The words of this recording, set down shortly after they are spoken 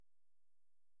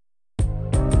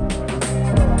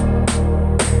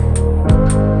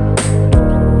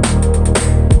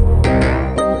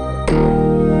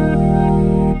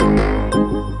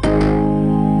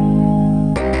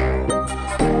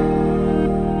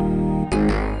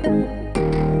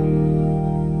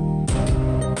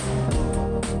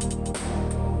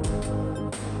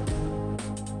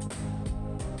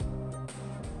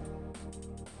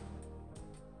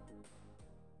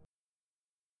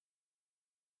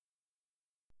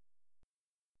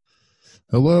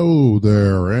Hello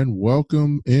there, and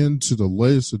welcome into the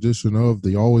latest edition of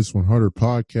the Always 100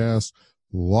 podcast,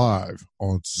 live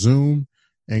on Zoom,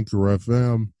 Anchor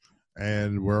FM,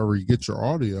 and wherever you get your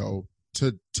audio.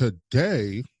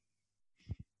 Today,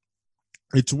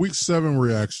 it's Week 7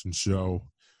 reaction show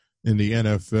in the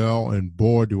NFL, and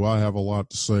boy, do I have a lot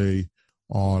to say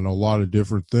on a lot of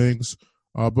different things.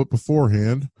 But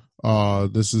beforehand,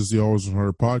 this is the Always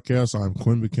 100 podcast. I'm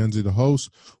Quinn McKenzie, the host.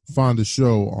 Find the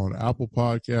show on Apple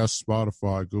Podcasts,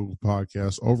 Spotify, Google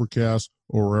Podcasts, Overcast,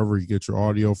 or wherever you get your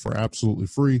audio for absolutely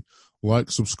free. Like,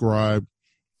 subscribe,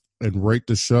 and rate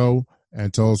the show,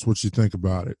 and tell us what you think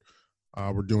about it.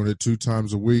 We're doing it 2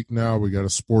 times a week now. We got a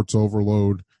sports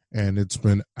overload, and it's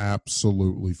been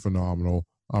absolutely phenomenal.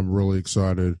 I'm really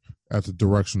excited at the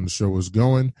direction the show is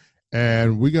going,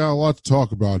 and we got a lot to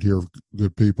talk about here,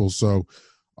 good people. So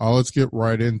let's get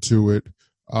right into it.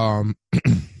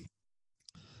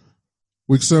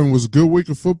 Week 7 was a good week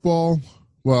of football.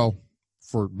 Well,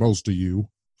 for most of you.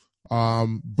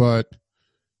 But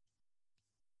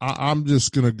I'm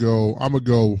just gonna go. I'm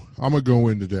gonna go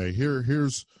in today.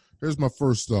 Here's my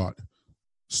first thought.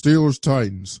 Steelers,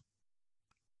 Titans.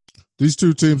 These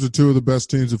two teams are two of the best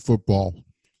teams in football.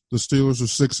 The Steelers are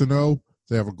 6-0.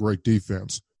 They have a great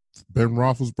defense. Ben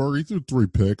Roethlisberger, he threw 3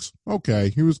 picks. Okay,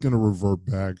 he was going to revert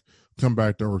back, come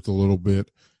back to earth a little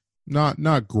bit.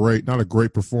 Not great, not a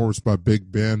great performance by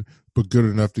Big Ben, but good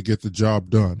enough to get the job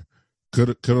done. Could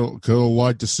have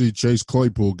liked to see Chase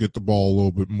Claypool get the ball a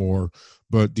little bit more,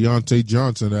 but Deontay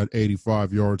Johnson had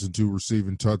 85 yards and 2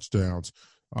 receiving touchdowns.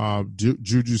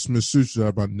 Juju Smith-Schuster had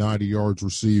about 90 yards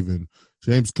receiving.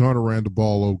 James Conner ran the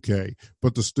ball okay,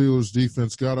 but the Steelers'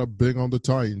 defense got up big on the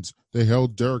Titans. They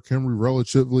held Derrick Henry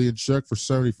relatively in check for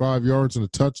 75 yards and a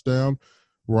touchdown,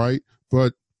 right?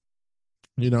 But,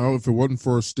 if it wasn't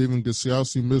for a Stephen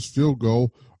Gostkowski missed field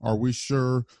goal, are we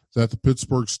sure that the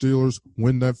Pittsburgh Steelers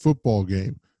win that football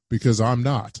game? Because I'm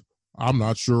not. I'm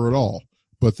not sure at all.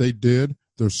 But they did.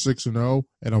 They're 6-0,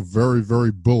 and I'm very,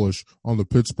 very bullish on the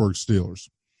Pittsburgh Steelers.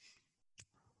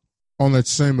 On that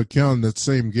same account, that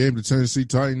same game, the Tennessee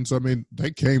Titans,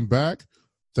 they came back.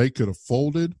 They could have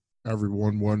folded.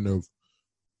 Everyone wouldn't have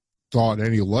thought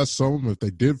any less of them if they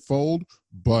did fold,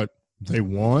 but they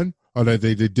won.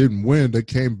 They didn't win. They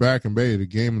came back and made it a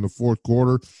game in the fourth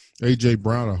quarter. A.J.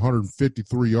 Brown,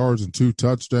 153 yards and 2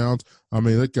 touchdowns.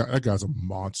 That guy's a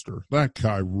monster. That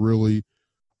guy really,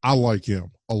 I like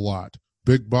him a lot.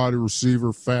 Big body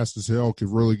receiver, fast as hell,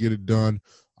 could really get it done.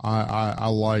 I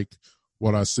like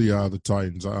what I see out of the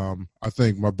Titans. I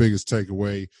think my biggest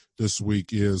takeaway this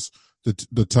week is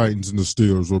the Titans and the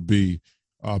Steelers will be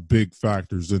big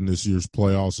factors in this year's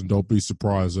playoffs, and don't be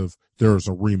surprised if there is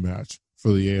a rematch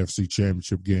for the AFC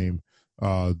Championship game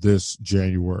this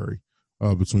January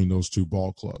between those two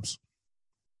ball clubs.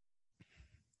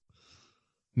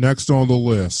 Next on the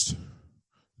list,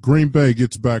 Green Bay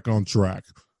gets back on track.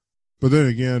 But then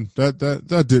again, that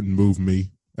didn't move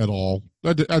me at all.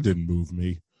 That didn't move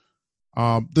me.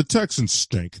 The Texans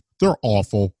stink. They're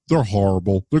awful. They're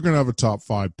horrible. They're going to have a top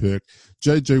 5 pick.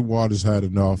 J.J. Watt has had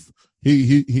enough.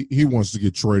 He wants to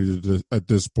get traded at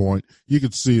this point. You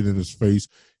could see it in his face.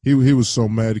 He was so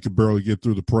mad he could barely get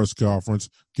through the press conference,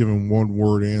 giving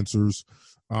one-word answers.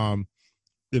 The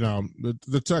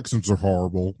Texans are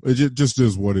horrible. It just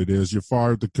is what it is. You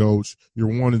fired the coach. You're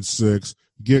 1-6.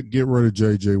 Get rid of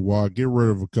J.J. Watt. Get rid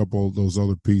of a couple of those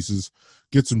other pieces.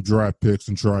 Get some draft picks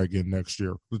and try again next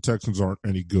year. The Texans aren't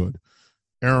any good.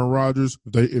 Aaron Rodgers,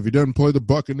 if he doesn't play the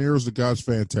Buccaneers, the guy's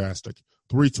fantastic.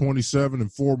 327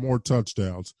 and 4 more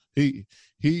touchdowns. He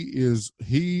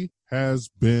has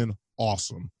been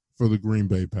awesome for the Green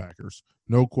Bay Packers.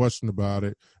 No question about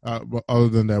it. Other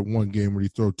than that one game where he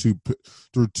threw 2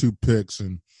 picks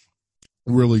and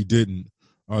really didn't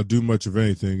do much of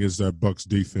anything against that Bucs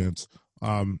defense.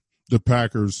 The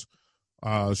Packers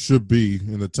should be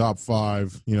in the top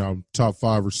 5, top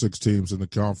 5 or 6 teams in the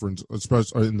conference,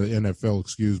 especially in the NFL,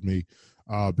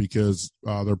 because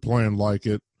they're playing like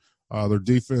it. Their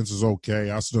defense is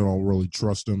okay. I still don't really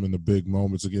trust them in the big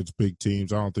moments against big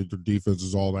teams. I don't think their defense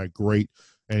is all that great,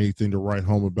 anything to write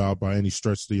home about by any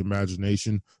stretch of the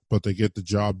imagination, but they get the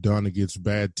job done against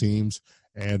bad teams,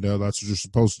 and that's what you're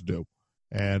supposed to do.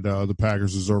 And the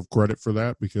Packers deserve credit for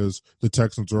that because the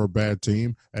Texans are a bad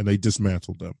team, and they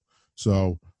dismantled them.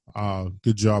 So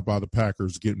good job by the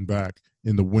Packers getting back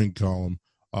in the win column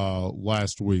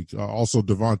last week. Also,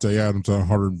 Devontae Adams had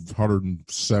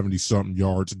 170-something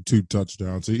yards and 2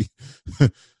 touchdowns. He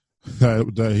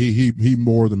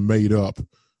more than made up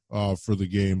for the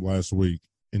game last week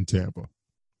in Tampa.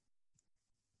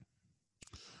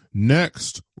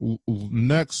 Next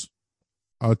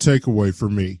takeaway for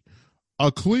me.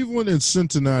 Cleveland and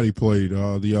Cincinnati played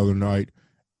the other night,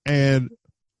 and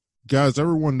guys,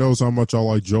 everyone knows how much I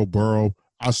like Joe Burrow.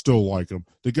 I still like him.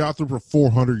 They got through for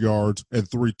 400 yards and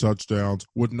 3 touchdowns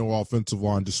with no offensive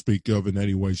line to speak of in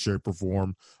any way, shape, or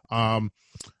form. I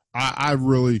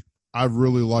really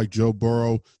like Joe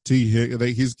Burrow.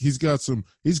 He's got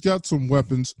some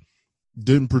weapons.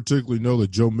 Didn't particularly know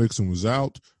that Joe Mixon was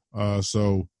out.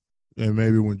 And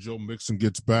maybe when Joe Mixon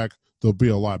gets back, they'll be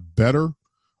a lot better.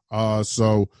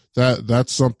 So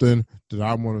that's something that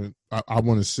I want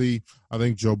to see. I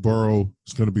think Joe Burrow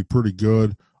is going to be pretty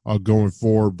good going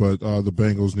forward, but the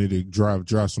Bengals need to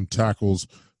drive some tackles,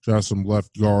 drive some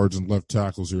left guards and left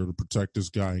tackles here to protect this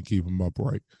guy and keep him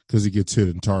upright because he gets hit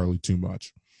entirely too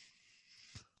much.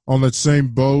 On that same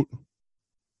boat,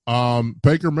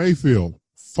 Baker Mayfield,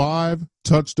 5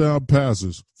 touchdown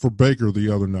passes for Baker the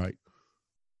other night.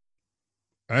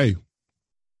 Hey,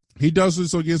 he does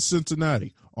this against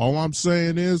Cincinnati. All I'm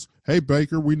saying is, hey,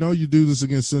 Baker, we know you do this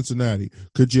against Cincinnati.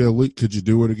 Could you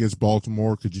do it against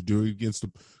Baltimore? Could you do it against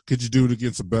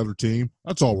a better team?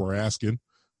 That's all we're asking.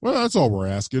 Well, that's all we're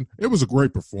asking. It was a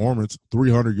great performance.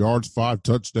 300 yards, 5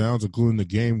 touchdowns, including the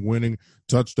game-winning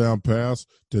touchdown pass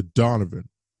to Donovan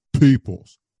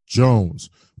Peoples-Jones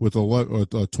with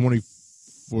a 20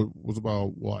 was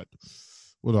about what?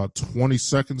 With about 20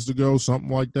 seconds to go, something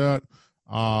like that.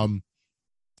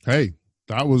 Hey,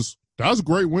 that was a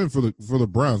great win for the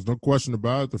Browns, no question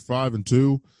about it. They're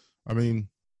 5-2. I mean,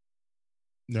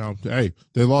 hey,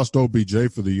 they lost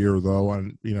OBJ for the year though,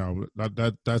 and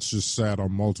that's just sad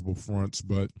on multiple fronts.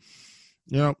 But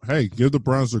hey, give the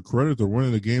Browns their credit. They're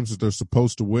winning the games that they're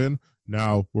supposed to win.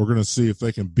 Now we're going to see if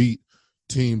they can beat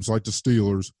teams like the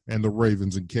Steelers and the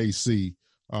Ravens and KC,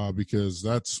 because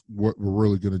that's what we're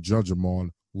really going to judge them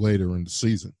on later in the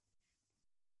season.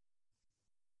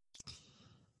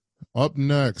 Up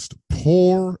next,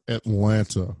 poor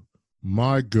Atlanta.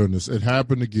 My goodness, it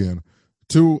happened again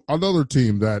to another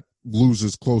team that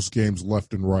loses close games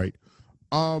left and right.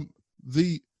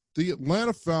 The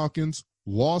Atlanta Falcons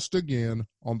lost again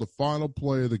on the final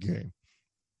play of the game.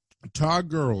 Todd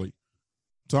Gurley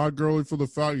for the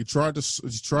Falcons. He tried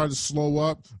to slow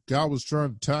up. Guy was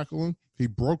trying to tackle him. He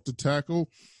broke the tackle.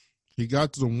 He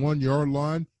got to the 1-yard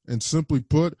line. And simply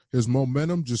put, his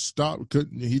momentum just stopped.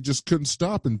 He just couldn't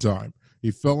stop in time.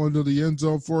 He fell into the end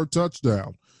zone for a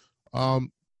touchdown.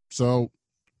 So,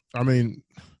 I mean,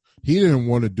 he didn't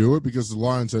want to do it because the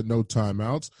Lions had no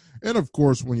timeouts. And, of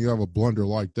course, when you have a blunder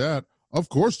like that, of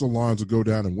course the Lions will go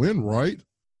down and win, right?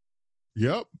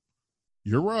 Yep,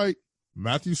 you're right.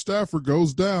 Matthew Stafford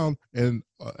goes down and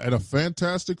at a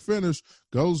fantastic finish,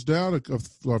 goes down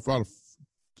about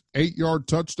a 8-yard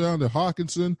touchdown to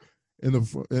Hawkinson in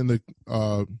the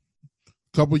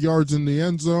couple yards in the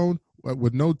end zone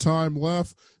with no time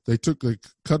left. They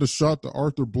cut a shot to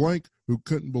Arthur Blank, who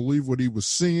couldn't believe what he was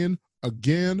seeing.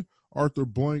 Again, Arthur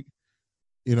Blank,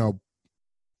 I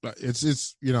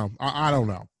don't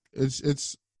know.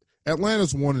 It's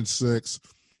Atlanta's 1-6.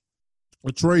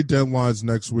 The trade deadline's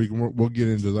next week, and we'll get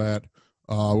into that.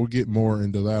 We'll get more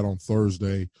into that on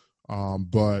Thursday,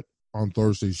 but on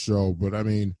Thursday's show. But I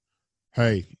mean,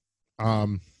 hey,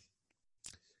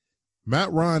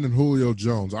 Matt Ryan and Julio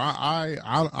Jones. I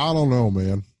don't know,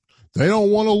 man. They don't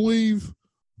want to leave,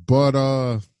 but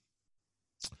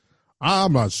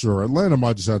I'm not sure. Atlanta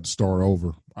might just have to start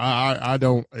over. I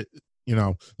don't.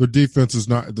 The defense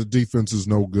is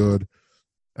no good.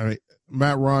 I mean,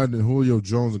 Matt Ryan and Julio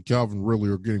Jones and Calvin Ridley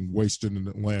are getting wasted in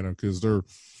Atlanta because they're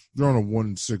on a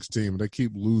 1-6 team and they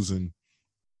keep losing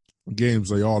games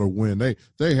they ought to win.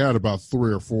 They had about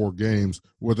 3 or 4 games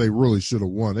where they really should have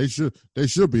won. They should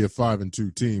be a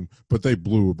 5-2 team, but they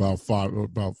blew about 4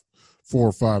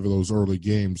 or 5 of those early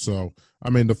games. So I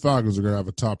mean, the Falcons are going to have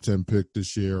a top 10 pick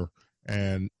this year,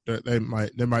 and they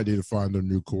might need to find their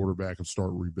new quarterback and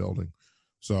start rebuilding.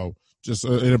 So just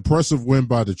an impressive win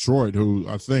by Detroit, who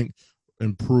I think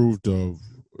improved. I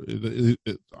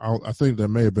think that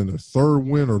may have been their 3rd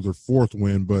win or their 4th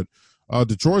win, but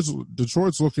Detroit's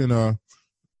looking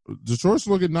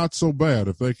not so bad.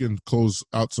 If they can close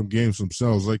out some games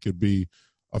themselves, they could be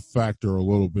a factor a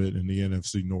little bit in the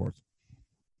NFC North.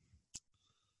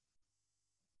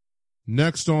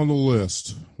 Next on the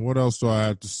list, what else do I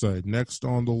have to say? Next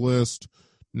on the list,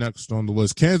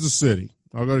 Kansas City.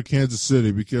 I'll go to Kansas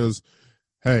City because,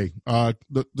 hey,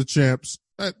 the champs,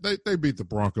 they beat the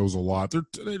Broncos a lot. They're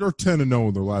 10-0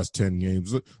 in their last 10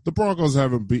 games. The Broncos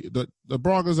haven't beat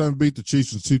the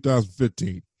Chiefs since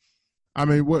 2015. I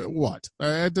mean, what?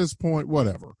 At this point,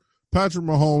 whatever. Patrick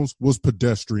Mahomes was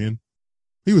pedestrian.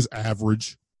 He was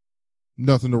average.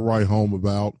 Nothing to write home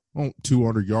about.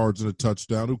 200 yards and a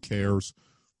touchdown. Who cares?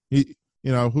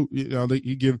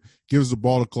 He gives the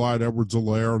ball to Clyde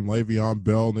Edwards-Helaire and Le'Veon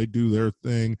Bell, and they do their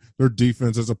thing. Their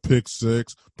defense has a pick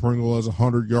six. Pringle has a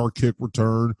 100-yard kick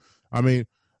return. I mean,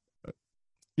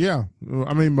 yeah.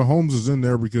 I mean, Mahomes is in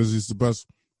there because he's the best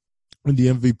in the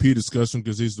MVP discussion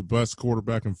because he's the best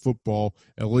quarterback in football.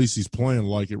 At least he's playing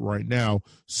like it right now.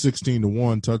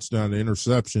 16-1 touchdown to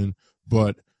interception.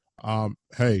 But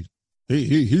hey,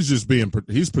 he's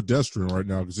pedestrian right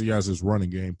now because he has his running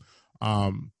game.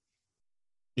 I'm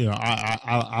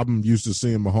used to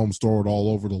seeing Mahomes throw it all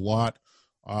over the lot.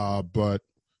 But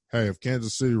hey, if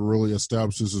Kansas City really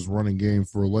establishes his running game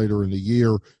for later in the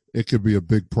year, it could be a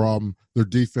big problem. Their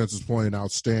defense is playing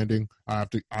outstanding. I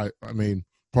mean,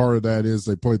 part of that is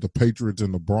they played the Patriots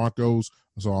and the Broncos,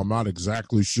 so I'm not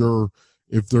exactly sure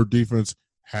if their defense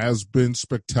has been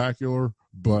spectacular.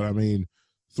 But I mean,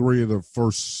 3 of the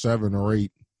first 7 or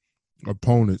 8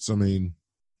 opponents, I mean,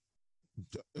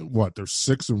 what, they're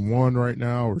 6-1 right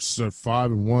now, or 5-1,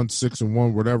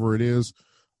 6-1, whatever it is.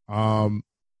 I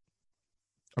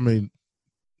mean,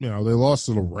 they lost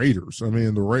to the Raiders. I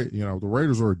mean, the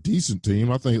Raiders are a decent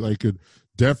team. I think they could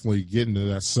definitely get into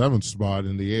that 7th spot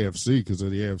in the AFC because the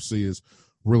AFC is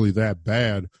really that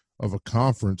bad of a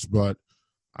conference. But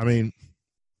I mean,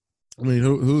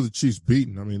 who are the Chiefs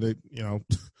beating? I mean, they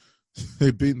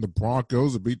beaten the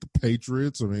Broncos, they beat the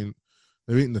Patriots. I mean,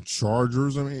 they've beaten the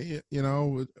Chargers. I mean,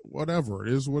 whatever.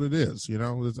 It is what it is.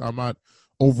 I'm not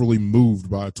overly moved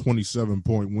by a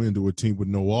 27-point win to a team with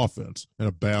no offense and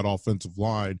a bad offensive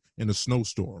line in a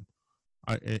snowstorm.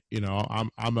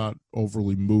 I'm not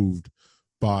overly moved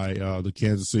by the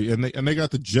Kansas City, and they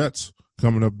got the Jets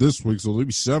coming up this week, so they'll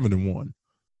be 7-1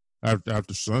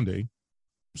 after Sunday.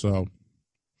 So,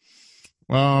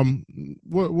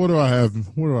 what do I have?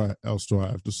 What else do I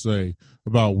have to say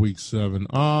about Week 7?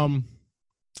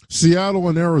 Seattle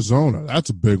and Arizona, that's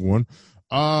a big one.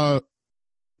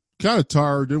 Kind of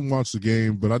tired, didn't watch the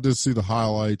game, but I did see the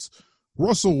highlights.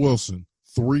 Russell Wilson,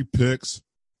 3 picks.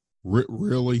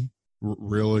 Really?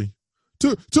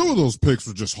 Two of those picks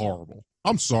were just horrible.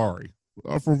 I'm sorry.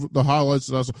 From the highlights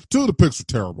that I saw, 2 of the picks were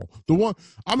terrible.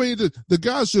 The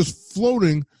guy's just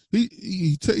floating.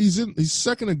 He's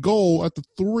second and goal at the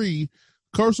 3.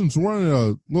 Carson's running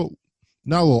a little,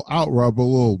 not a little out route, but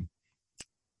a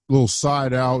little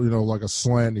side out, like a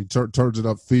slant. He turns it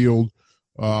upfield.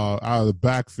 Out of the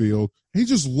backfield. He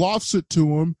just lofts it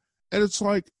to him, and it's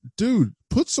like, dude,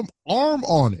 put some arm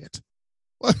on it.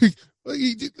 Like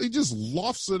he just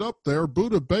lofts it up there.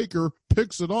 Buda Baker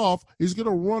picks it off. He's going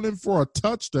to run in for a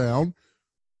touchdown,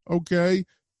 okay?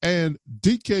 And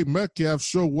DK Metcalf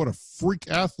showed what a freak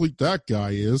athlete that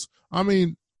guy is. I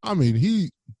mean, he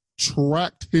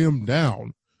tracked him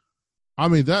down. I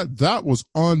mean, that was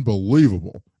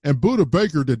unbelievable. And Buda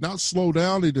Baker did not slow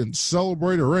down. He didn't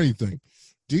celebrate or anything.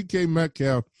 DK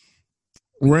Metcalf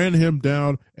ran him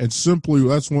down, and simply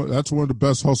that's one of the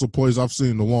best hustle plays I've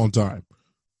seen in a long time.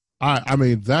 I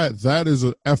mean that is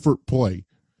an effort play.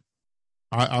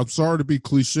 I'm sorry to be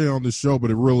cliche on this show,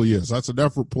 but it really is. That's an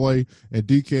effort play, and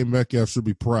DK Metcalf should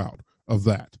be proud of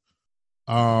that.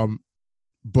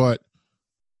 But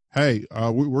hey,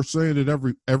 we're saying it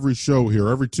every show here,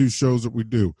 every 2 shows that we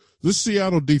do. This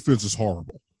Seattle defense is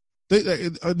horrible. They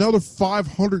another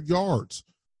 500 yards.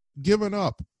 Given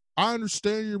up. I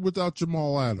understand you're without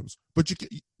Jamal Adams, but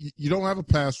you don't have a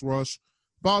pass rush.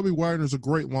 Bobby Wagner's a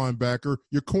great linebacker.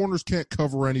 Your corners can't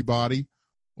cover anybody.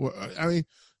 I mean,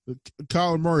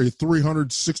 Kyler Murray,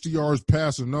 360 yards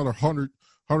passing, another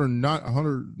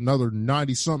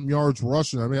 90-something yards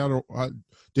rushing. I mean,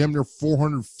 damn near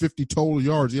 450 total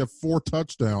yards. You have 4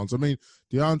 touchdowns. I mean,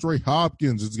 DeAndre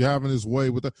Hopkins is having his way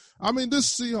with it. I mean,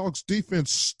 this Seahawks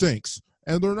defense stinks,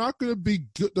 and they're not going to be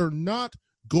good. They're not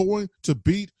going to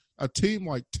beat a team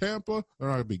like Tampa. They're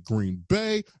not going to beat Green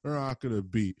Bay. They're not going to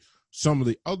beat some of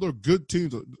the other good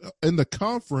teams in the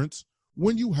conference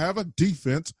when you have a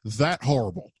defense that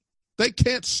horrible. They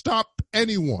can't stop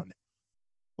anyone.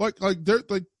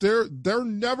 They're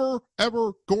never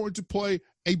ever going to play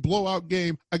a blowout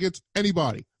game against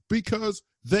anybody because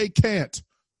they can't.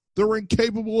 They're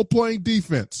incapable of playing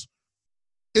defense.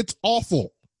 It's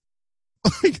awful.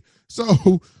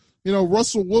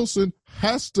 Russell Wilson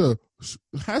has to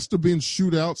be in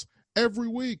shootouts every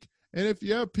week. And if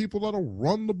you have people that'll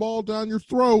run the ball down your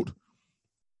throat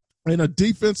and a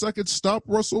defense that could stop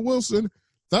Russell Wilson,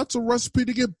 that's a recipe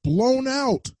to get blown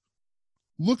out.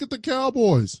 Look at the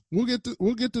Cowboys. We'll get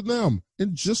to them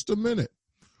in just a minute.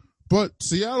 But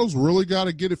Seattle's really got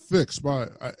to get it fixed by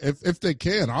if they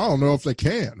can. I don't know if they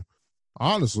can,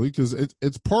 honestly, because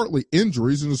it's partly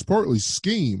injuries and it's partly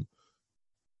scheme.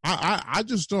 I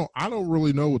just don't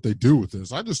really know what they do with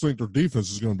this. I just think their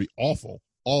defense is going to be awful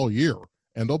all year,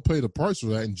 and they'll pay the price for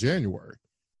that in January.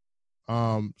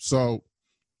 So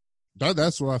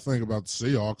that's what I think about the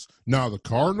Seahawks. Now the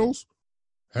Cardinals,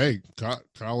 hey,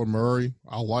 Kyler Murray,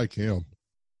 I like him.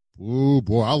 Oh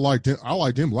boy, I liked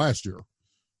him last year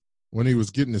when he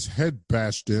was getting his head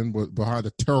bashed in behind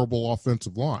a terrible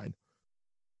offensive line.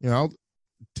 You know,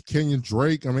 Kenyon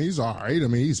Drake, I mean, he's all right. I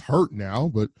mean, he's hurt now,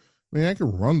 but I mean, they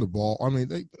can run the ball. I mean,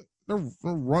 their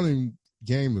running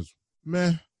game is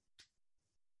meh,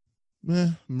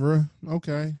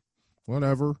 okay,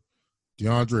 whatever.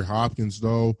 DeAndre Hopkins,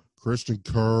 though, Christian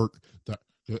Kirk,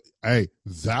 hey,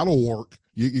 that'll work.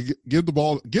 You give the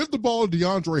ball to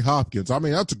DeAndre Hopkins. I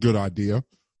mean, that's a good idea.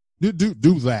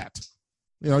 Do that.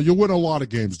 You know, you'll win a lot of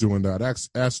games doing that.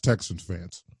 Ask Texans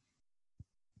fans.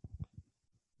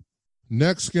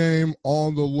 Next game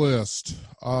on the list,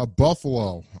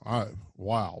 Buffalo.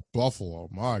 Buffalo.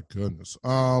 My goodness.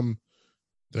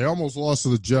 They almost lost to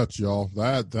the Jets, y'all.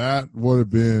 That would have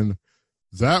been bad.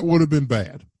 That would have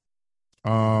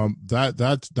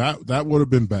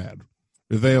been bad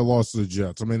if they had lost to the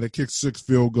Jets. I mean, they kicked 6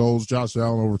 field goals. Josh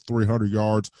Allen over 300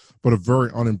 yards, but a very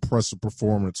unimpressive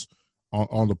performance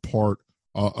on the part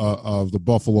of the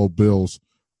Buffalo Bills.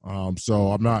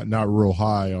 So I'm not real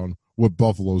high on what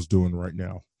Buffalo's doing right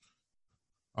now.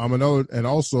 And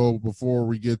also before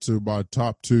we get to my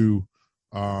top 2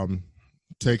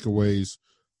 takeaways,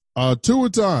 2 a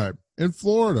time in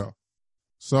Florida.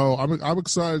 So I'm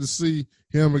excited to see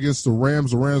him against the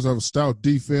Rams. The Rams have a stout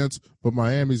defense, but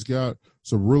Miami's got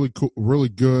some really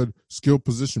good skill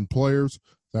position players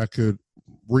that could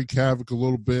wreak havoc a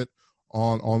little bit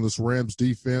on this Rams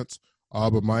defense.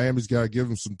 But Miami's got to give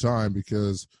him some time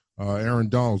because Aaron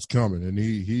Donald's coming, and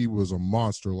he was a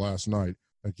monster last night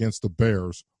against the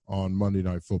Bears on Monday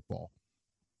Night Football.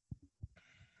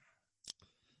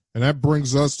 And that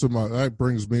brings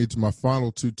me to my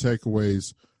final 2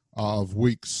 takeaways of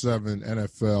Week 7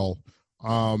 NFL.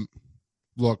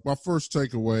 Look, my first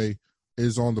takeaway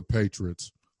is on the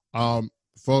Patriots.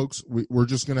 Folks, we're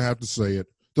just going to have to say it.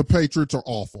 The Patriots are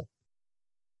awful.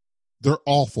 They're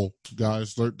awful,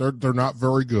 guys. They're not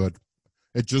very good.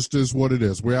 It just is what it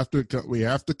is. We have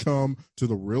to come to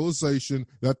the realization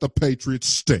that the Patriots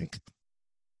stink.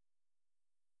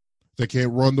 They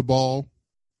can't run the ball.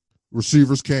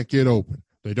 Receivers can't get open.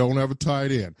 They don't have a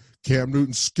tight end. Cam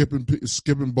Newton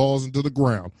skipping balls into the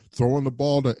ground, throwing the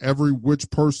ball to every which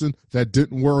person that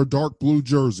didn't wear a dark blue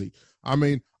jersey. I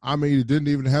mean, he didn't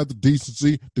even have the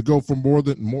decency to go for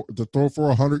to throw for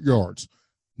 100 yards,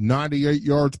 98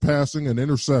 yards passing, an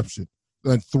interception,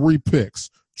 and 3 picks.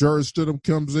 Jarrett Stidham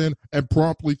comes in and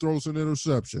promptly throws an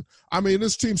interception. I mean,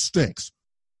 this team stinks.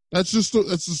 That's just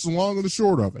the long and the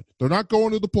short of it. They're not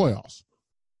going to the playoffs.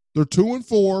 They're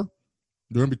 2-4.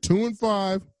 They're going to be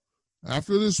 2-5.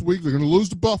 After this week, they're going to lose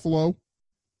to Buffalo.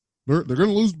 They're going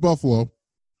to lose to Buffalo.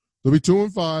 They'll be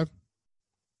 2-5.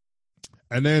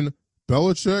 And then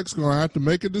Belichick's going to have to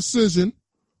make a decision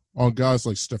on guys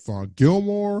like Stephon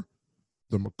Gilmore,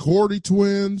 the McCourty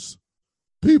twins,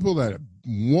 people that have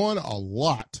won a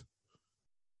lot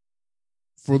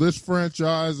for this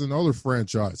franchise and other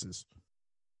franchises.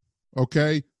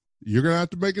 Okay? You're going to have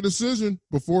to make a decision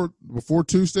before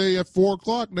Tuesday at 4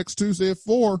 o'clock, next Tuesday at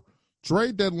 4,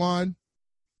 trade deadline.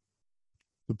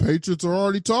 The Patriots are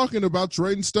already talking about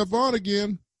trading Stephon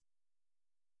again.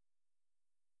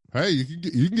 Hey,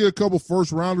 you can get a couple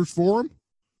first-rounders for him.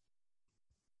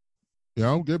 You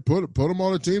know, put him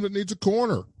on a team that needs a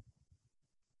corner.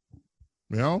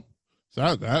 You know,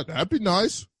 that'd be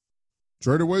nice.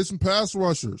 Trade away some pass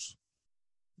rushers.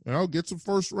 You know, get some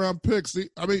first-round picks.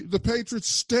 I mean, the Patriots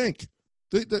stink.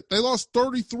 They lost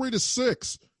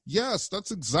 33-6. Yes,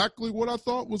 that's exactly what I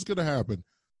thought was going to happen.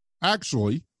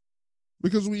 Actually,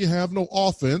 because when you have no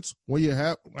offense,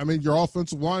 your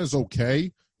offensive line is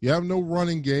okay. You have no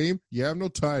running game. You have no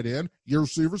tight end. Your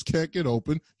receivers can't get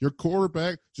open. Your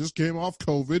quarterback just came off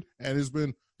COVID and has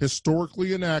been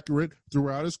historically inaccurate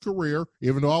throughout his career,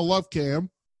 even though I love Cam.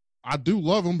 I do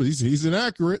love him, but he's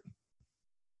inaccurate.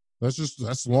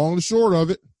 That's long and short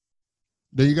of it.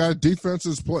 Then you got a defense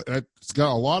that's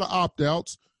got a lot of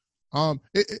opt-outs.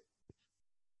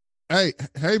 Hey,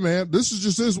 man, this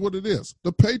is what it is.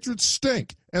 The Patriots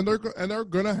stink, and they're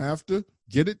going to have to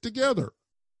get it together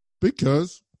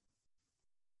because,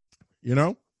 you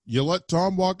know, you let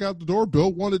Tom walk out the door.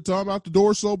 Bill wanted Tom out the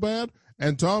door so bad,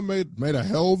 and Tom made a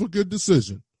hell of a good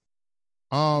decision.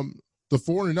 The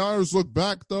 49ers look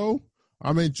back, though.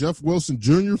 I mean, Jeff Wilson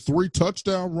Jr., 3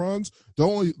 touchdown runs. The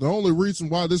only reason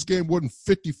why this game wasn't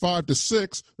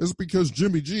 55-6 is because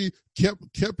Jimmy G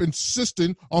kept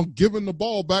insisting on giving the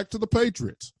ball back to the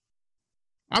Patriots.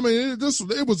 I mean,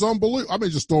 it was unbelievable. I mean,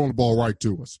 just throwing the ball right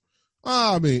to us.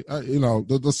 I mean,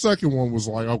 the second one was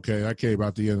like, okay, that came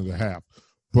out the end of the half.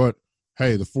 But,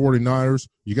 hey, the 49ers,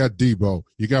 you got Debo.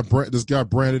 You got this guy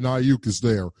Brandon Ayuk is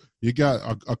there. You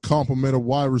got a complement of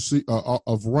wide receiver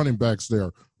of running backs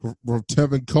there. From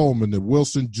Tevin Coleman to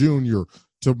Wilson Jr.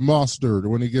 to Mustard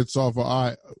when he gets off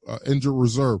injured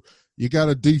reserve. You got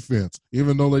a defense,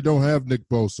 even though they don't have Nick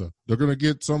Bosa. They're going to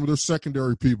get some of their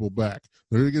secondary people back.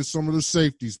 They're going to get some of their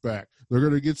safeties back. They're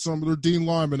going to get some of their D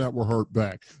linemen that were hurt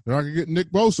back. They're not going to get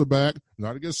Nick Bosa back, not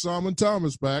going to get Simon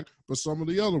Thomas back, but some of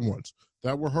the other ones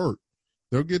that were hurt.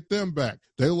 They'll get them back.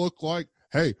 They look like,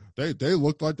 hey, they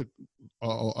look like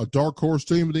a dark horse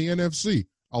team in the NFC.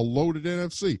 A loaded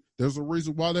NFC. There's a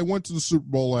reason why they went to the Super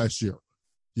Bowl last year.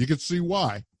 You can see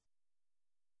why.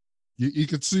 You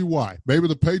can see why. Maybe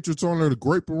the Patriots aren't a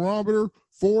great barometer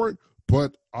for it,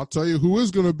 but I'll tell you who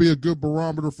is going to be a good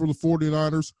barometer for the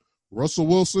 49ers, Russell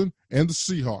Wilson and the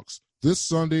Seahawks. This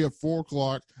Sunday at 4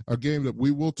 o'clock, a game that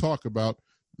we will talk about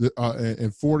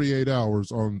in 48 hours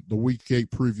on the Week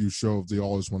 8 preview show of the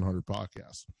All Is 100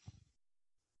 podcast.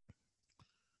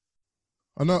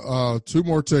 2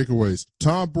 more takeaways.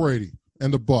 Tom Brady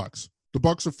and the Bucs. The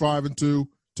Bucs are 5-2.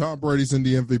 Tom Brady's in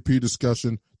the MVP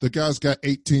discussion. The guy's got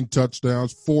 18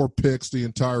 touchdowns, 4 picks the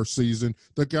entire season.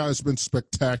 The guy's been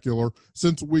spectacular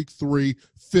since week 3,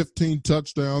 15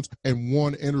 touchdowns and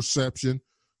 1 interception.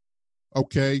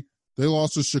 Okay, they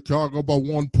lost to Chicago by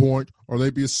 1 point, or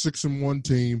they'd be a 6-1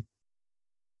 team.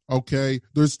 Okay,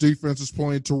 this defense is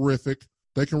playing terrific.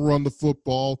 They can run the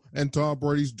football, and Tom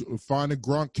Brady's finding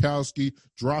Gronkowski,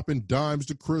 dropping dimes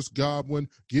to Chris Godwin,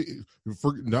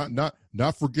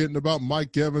 not forgetting about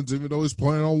Mike Evans, even though he's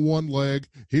playing on one leg.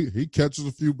 He catches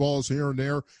a few balls here and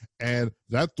there, and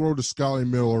that throw to Scotty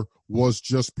Miller was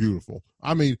just beautiful.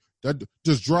 I mean, that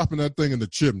just dropping that thing in the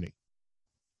chimney.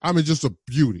 I mean, just a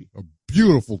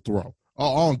beautiful throw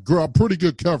on pretty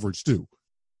good coverage too.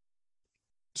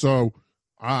 So.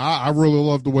 I really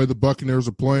love the way the Buccaneers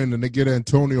are playing, and they get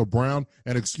Antonio Brown.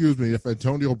 And excuse me, if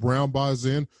Antonio Brown buys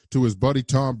in to his buddy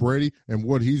Tom Brady and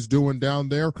what he's doing down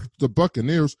there, the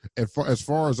Buccaneers, as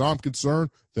far as I'm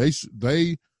concerned,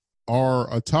 they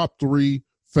are a top 3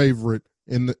 favorite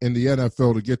in the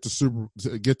NFL to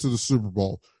get to the Super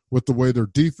Bowl with the way their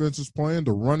defense is playing,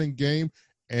 the running game,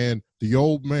 and the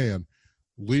old man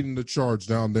leading the charge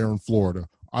down there in Florida.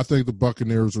 I think the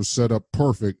Buccaneers are set up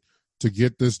perfect to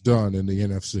get this done in the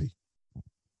NFC.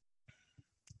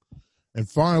 And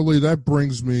finally, that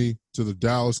brings me to the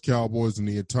Dallas Cowboys and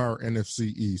the entire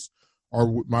NFC East.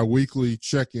 My weekly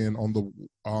check-in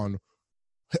on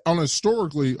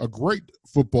historically a great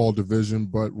football division,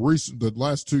 but the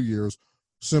last 2 years,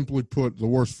 simply put, the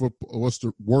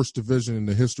worst division in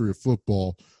the history of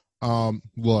football.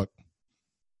 Look,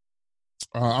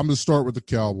 I'm going to start with the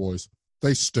Cowboys.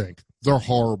 They stink. They're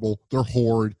horrible. They're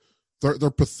horrid.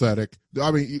 They're pathetic. I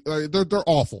mean, they're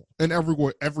awful in every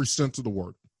way, every sense of the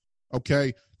word.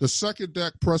 Okay? The second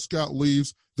Dak Prescott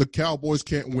leaves, the Cowboys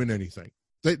can't win anything.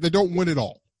 They don't win it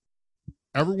all.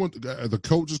 Everyone, the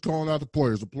coach is calling out the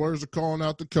players. The players are calling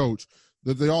out the coach.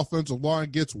 The offensive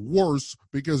line gets worse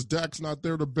because Dak's not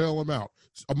there to bail him out.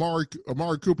 Amari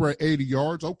Cooper at 80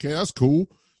 yards. Okay, that's cool.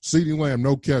 CeeDee Lamb,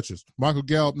 no catches. Michael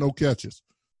Gallup, no catches.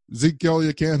 Zeke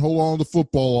Elliott can't hold on to the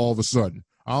football all of a sudden.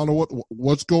 I don't know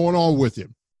what's going on with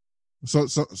him. So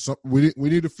we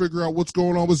need to figure out what's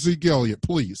going on with Zeke Elliott,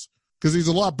 please, because he's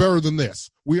a lot better than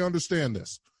this. We understand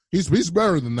this. He's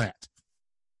better than that.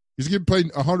 He's getting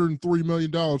paid $103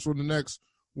 million for the next,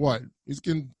 what? He's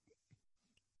getting,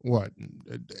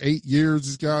 8 years?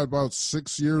 He's got about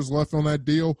 6 years left on that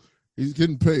deal. He's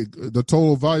getting paid. The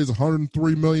total value is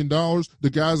 $103 million. The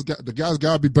guy's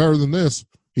got to be better than this.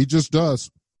 He just does.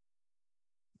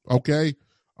 Okay?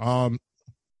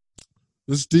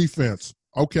 This defense,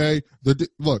 okay?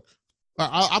 Look,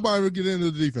 I might even get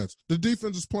into the defense. The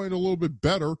defense is playing a little bit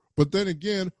better, but then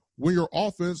again, when your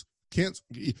offense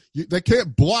they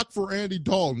can't block for Andy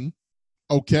Dalton,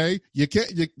 okay? They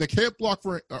can't block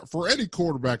for any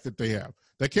quarterback that they have.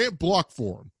 They can't block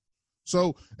for him.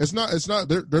 So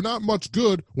they're not much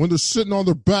good when they're sitting on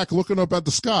their back looking up at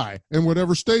the sky in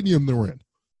whatever stadium they're in.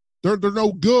 They're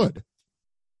no good.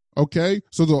 Okay?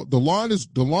 So the line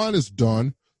is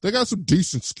done. They got some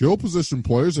decent skill position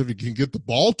players if you can get the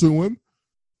ball to him.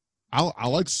 I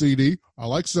like CD. I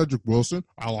like Cedric Wilson.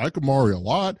 I like Amari a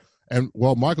lot. And,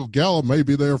 well, Michael Gallup may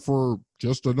be there for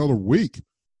just another week.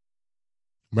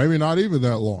 Maybe not even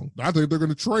that long. I think they're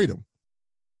going to trade him.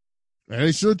 And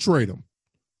they should trade him.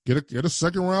 Get a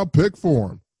second round pick for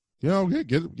him. Get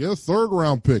a third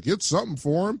round pick. Get something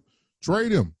for him.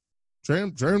 Trade him.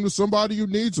 Trade him to somebody who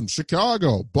needs him.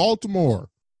 Chicago, Baltimore,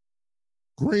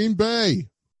 Green Bay,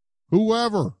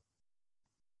 whoever.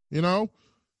 There'll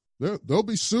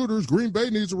be suitors. Green Bay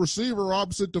needs a receiver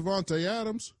opposite Devontae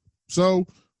Adams. So,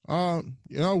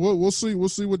 we'll see. We'll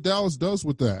see what Dallas does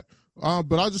with that.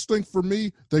 But I just think for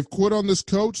me, they've quit on this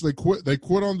coach. They quit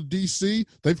on the DC.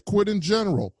 They've quit in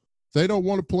general. They don't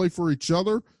want to play for each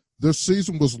other. This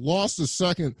season was lost the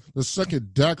second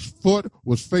Dak's foot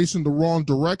was facing the wrong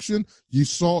direction. You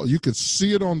could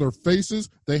see it on their faces.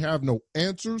 They have no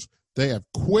answers. They have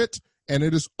quit, and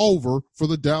it is over for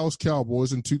the Dallas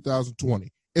Cowboys in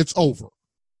 2020. It's over.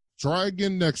 Try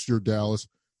again next year, Dallas.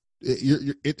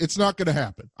 It's not going to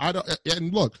happen.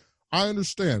 And look, I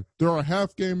understand they're a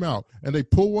half game out, and they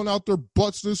pull one out their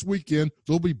butts this weekend.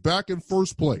 They'll be back in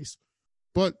first place.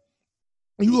 But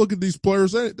you look at these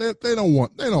players; they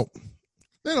don't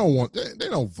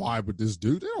vibe with this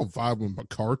dude. They don't vibe with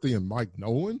McCarthy and Mike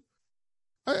Nolan.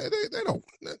 They don't.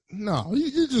 No,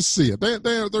 you just see it.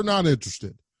 They're not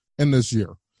interested in this year,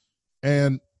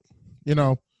 and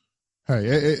hey,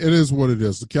 it is what it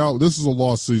is. This is a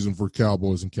lost season for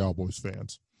Cowboys and Cowboys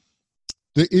fans.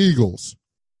 The Eagles.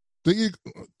 The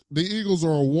Eagles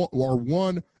are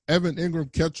one Evan Ingram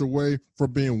catch away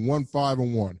from being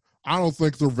 1-5-1. I don't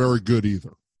think they're very good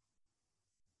either.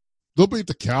 They'll beat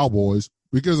the Cowboys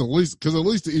because at least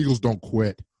the Eagles don't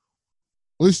quit.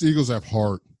 At least the Eagles have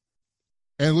heart,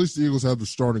 and at least the Eagles have the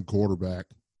starting quarterback.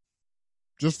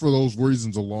 Just for those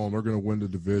reasons alone, they're going to win the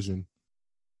division.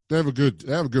 They have a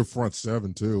good front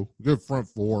seven too. Good front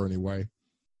four anyway.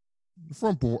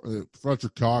 Fletcher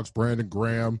Cox, Brandon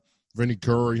Graham, Vinny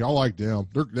Curry. I like them.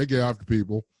 They get after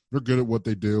people. They're good at what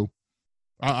they do.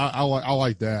 I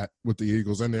like that with the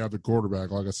Eagles, and they have the quarterback.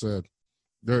 Like I said,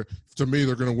 to me,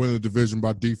 they're going to win the division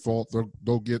by default.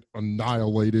 They'll get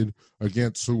annihilated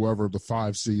against whoever the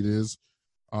 5 seed is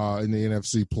in the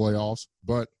NFC playoffs.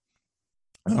 But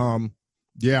I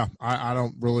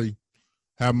don't really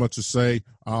have much to say.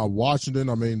 Washington,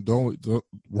 I mean,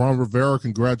 Ron Rivera,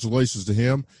 congratulations to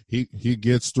him. He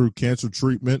gets through cancer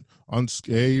treatment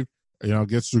unscathed.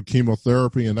 Gets through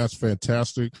chemotherapy, and that's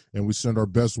fantastic. And we send our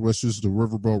best wishes to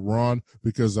Riverboat Ron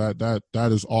because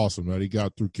that is awesome that he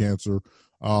got through cancer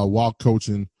while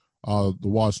coaching the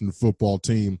Washington football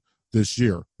team this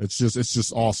year. It's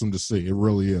just awesome to see. It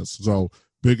really is. So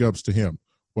big ups to him.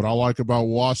 What I like about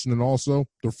Washington also,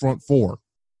 the front four,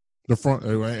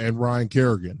 and Ryan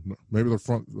Kerrigan, maybe the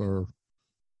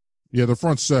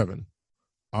front seven.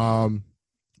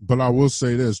 But I will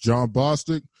say this, John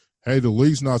Bostic. Hey, the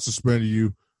league's not suspending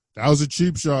you. That was a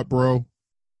cheap shot, bro.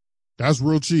 That's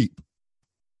real cheap.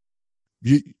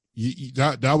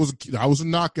 That was a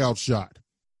knockout shot,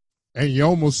 and you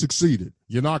almost succeeded.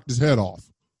 You knocked his head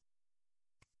off.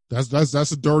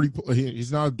 That's a dirty.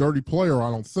 He's not a dirty player, I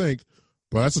don't think,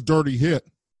 but that's a dirty hit,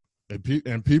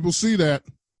 and people see that.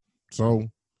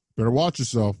 So better watch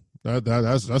yourself.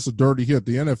 That's a dirty hit.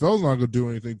 The NFL's not going to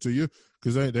do anything to you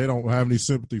because they don't have any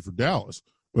sympathy for Dallas.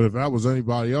 But if that was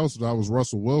anybody else, if that was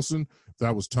Russell Wilson, if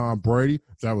that was Tom Brady,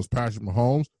 if that was Patrick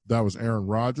Mahomes, if that was Aaron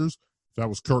Rodgers, if that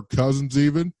was Kirk Cousins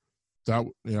even, if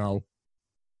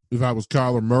that was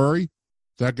Kyler Murray,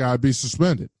 that guy would be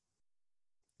suspended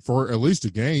for at least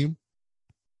a game.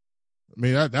 I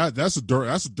mean, that's a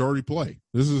dirty play.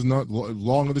 This is not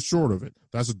long and the short of it.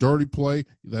 That's a dirty play.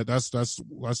 That's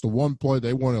the one play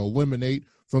they want to eliminate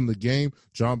from the game.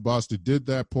 John Bostic did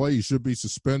that play. He should be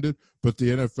suspended, but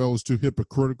the NFL is too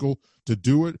hypocritical to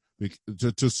do it,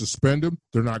 to suspend him.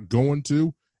 They're not going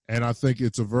to, and I think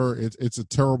it's a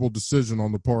terrible decision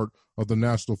on the part of the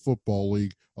National Football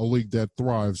League, a league that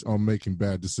thrives on making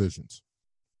bad decisions.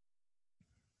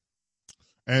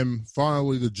 And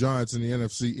finally, the Giants in the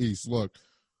NFC East. Look,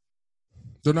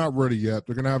 they're not ready yet.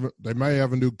 They may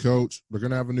have a new coach. They're going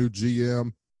to have a new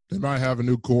GM. They might have a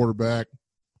new quarterback.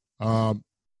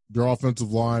 Their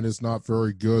offensive line is not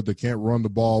very good. They can't run the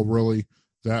ball really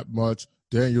that much.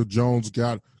 Daniel Jones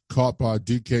got caught by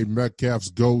DK Metcalf's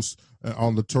ghost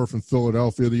on the turf in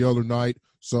Philadelphia the other night.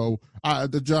 So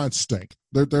the Giants stink.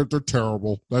 They're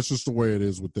terrible. That's just the way it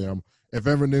is with them. If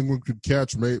Evan Ingram could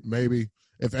catch, maybe.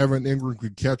 If Evan Ingram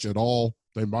could catch at all,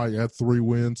 they might have 3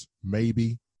 wins,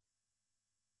 maybe.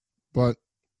 But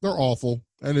they're awful,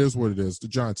 and it is what it is. The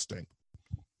Giants stink.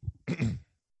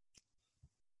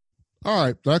 All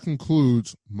right, that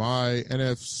concludes my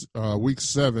NFC Week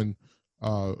 7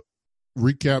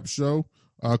 recap show.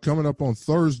 Coming up on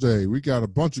Thursday, we got a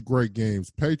bunch of great games.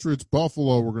 Patriots,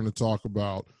 Buffalo, we're going to talk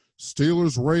about.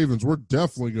 Steelers, Ravens, we're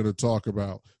definitely going to talk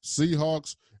about.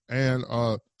 Seahawks And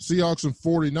Seahawks and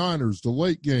 49ers, the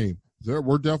late game.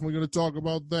 We're definitely going to talk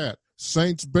about that.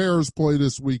 Saints-Bears play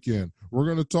this weekend. We're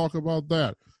going to talk about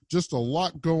that. Just a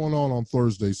lot going on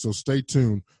Thursday, so stay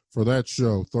tuned for that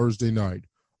show Thursday night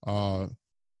on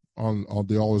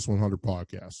the Always 100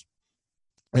 podcast.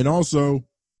 And also,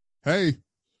 hey,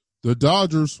 the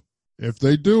Dodgers, if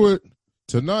they do it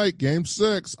tonight, Game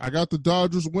 6, I got the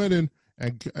Dodgers winning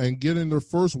and getting their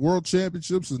first World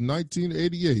Championship since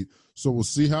 1988. So we'll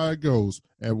see how it goes,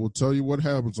 and we'll tell you what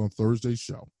happens on Thursday's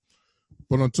show.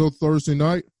 But until Thursday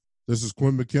night, this is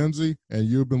Quinn McKenzie, and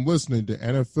you've been listening to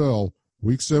NFL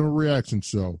Week 7 Reaction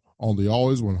Show on the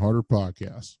Always 100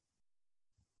 podcast.